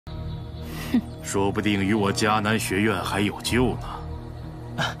说不定与我迦南学院还有救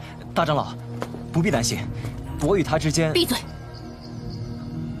呢。大长老，不必担心，我与他之间……闭嘴！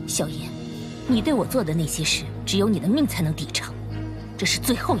萧炎，你对我做的那些事，只有你的命才能抵偿。这是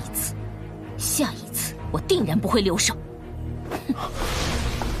最后一次，下一次我定然不会留手。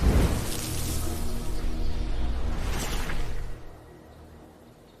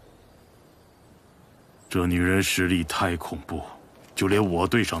这女人实力太恐怖，就连我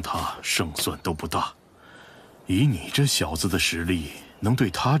对上她胜算都不大。以你这小子的实力，能对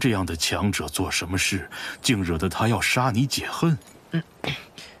她这样的强者做什么事，竟惹得她要杀你解恨？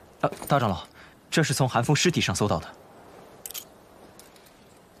大长老，这是从寒风尸体上搜到的。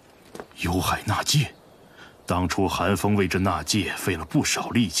幽海纳戒，当初寒风为这纳戒费了不少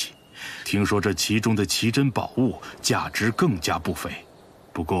力气，听说这其中的奇珍宝物价值更加不菲。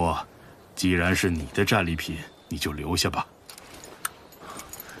不过，既然是你的战利品，你就留下吧。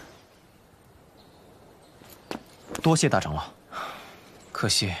多谢大长老，可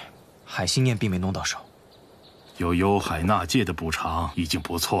惜海心念并没弄到手。有幽海纳戒的补偿已经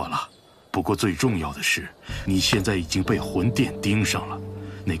不错了。不过最重要的是，你现在已经被魂殿盯上了，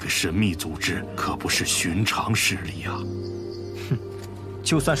那个神秘组织可不是寻常势力啊！哼，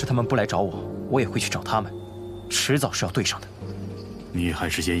就算是他们不来找我，我也会去找他们，迟早是要对上的。你还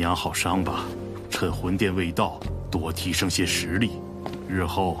是先养好伤吧，趁魂殿未到，多提升些实力，日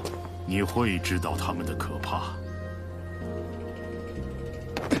后你会知道他们的可怕。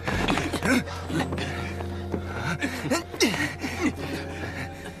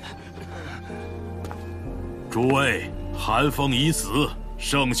诸位，寒风已死，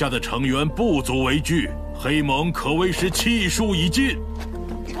剩下的成员不足为惧，黑盟可谓是气数已尽。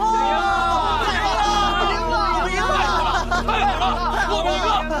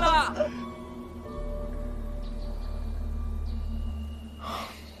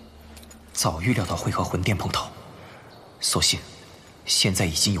早预料到会和魂殿碰头，所幸现在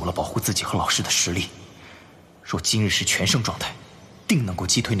已经有了保护自己和老师的实力。若今日是全胜状态，定能够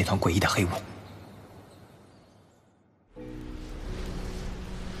击退那团诡异的黑雾。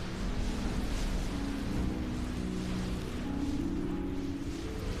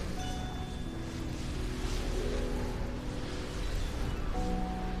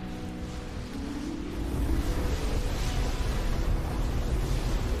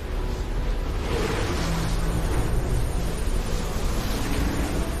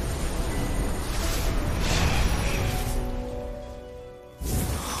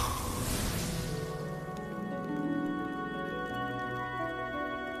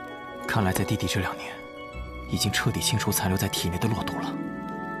看来在弟弟这2年，已经彻底清除残留在体内的落毒了。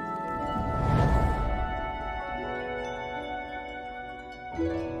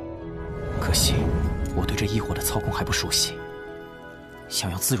可惜我对这异火的操控还不熟悉，想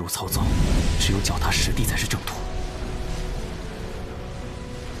要自如操作，只有脚踏实地才是正途。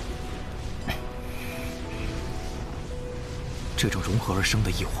这种融合而生的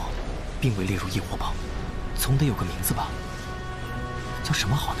异火，并未列入异火榜，总得有个名字吧？叫什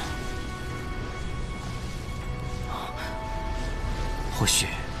么好呢？或许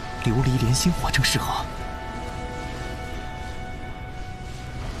琉璃莲心火正适合。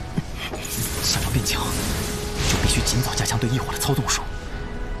想要变强，就必须尽早加强对异火的操纵术，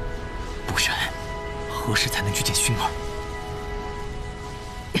不然何时才能去见薰儿？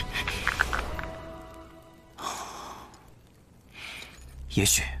也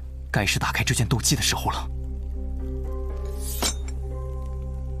许该是打开这卷斗技的时候了。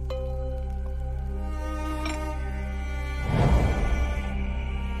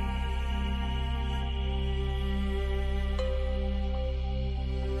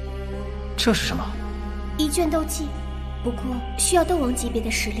这是什么？一卷斗技，不过需要斗王级别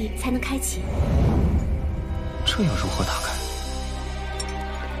的实力才能开启。这要如何打开？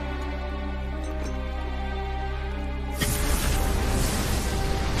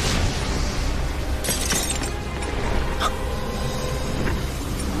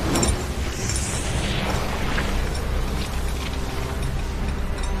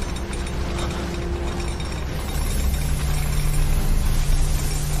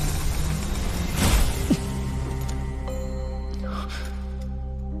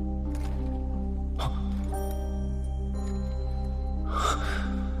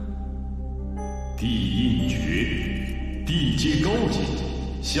地印诀，地阶高级，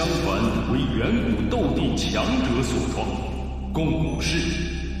相传为远古斗帝强者所创，共5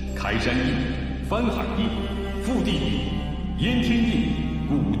式：开山印、翻海印、覆地印、淹天印、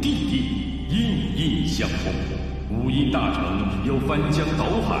古地印，印印相通。5印大成，有翻江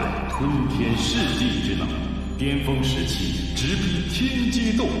倒海、吞天噬地之能。巅峰时期直逼天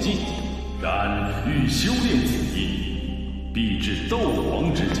阶斗技，然欲修炼此印，必至斗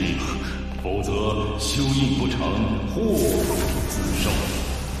王之境，否则修印不成，祸福自受。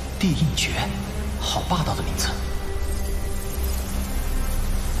地印诀，好霸道的名字。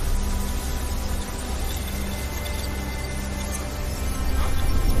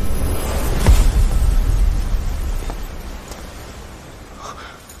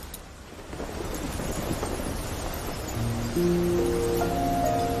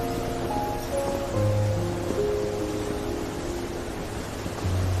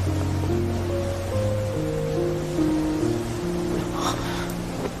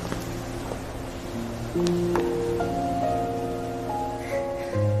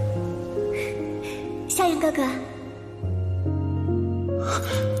萧炎哥哥，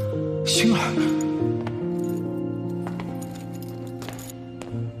薰儿，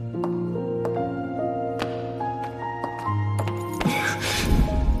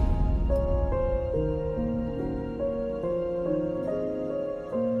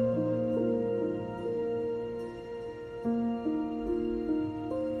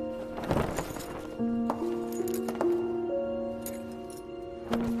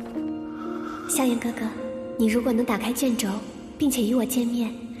萧炎哥哥，你如果能打开卷轴，并且与我见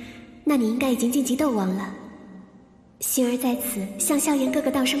面，那你应该已经晋级斗王了。薰儿在此向萧炎哥哥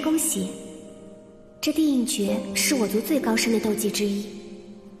道声恭喜。这地印诀是我族最高深的斗技之一，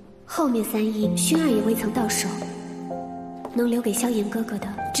后面3印薰儿也未曾到手，能留给萧炎哥哥的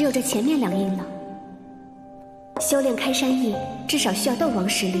只有这前面2印了。修炼开山印至少需要斗王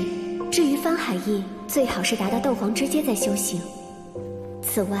实力，至于翻海印，最好是达到斗皇之阶再修行。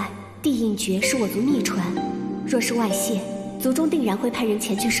此外，地印诀是我族秘传，若是外泄，族中定然会派人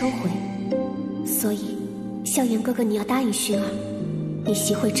前去收回。所以，萧炎哥哥，你要答应薰儿，你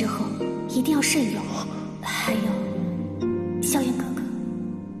习会之后一定要慎用。还有，萧炎哥哥，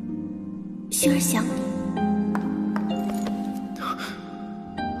薰儿想你。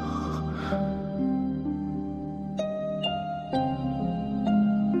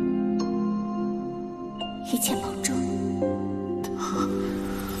一切保重。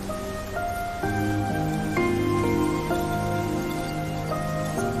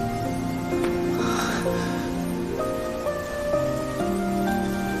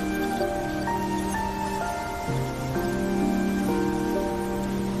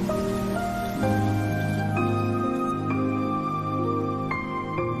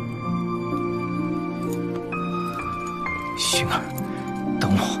薰儿，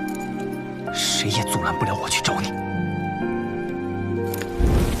等我，谁也阻拦不了我去找你。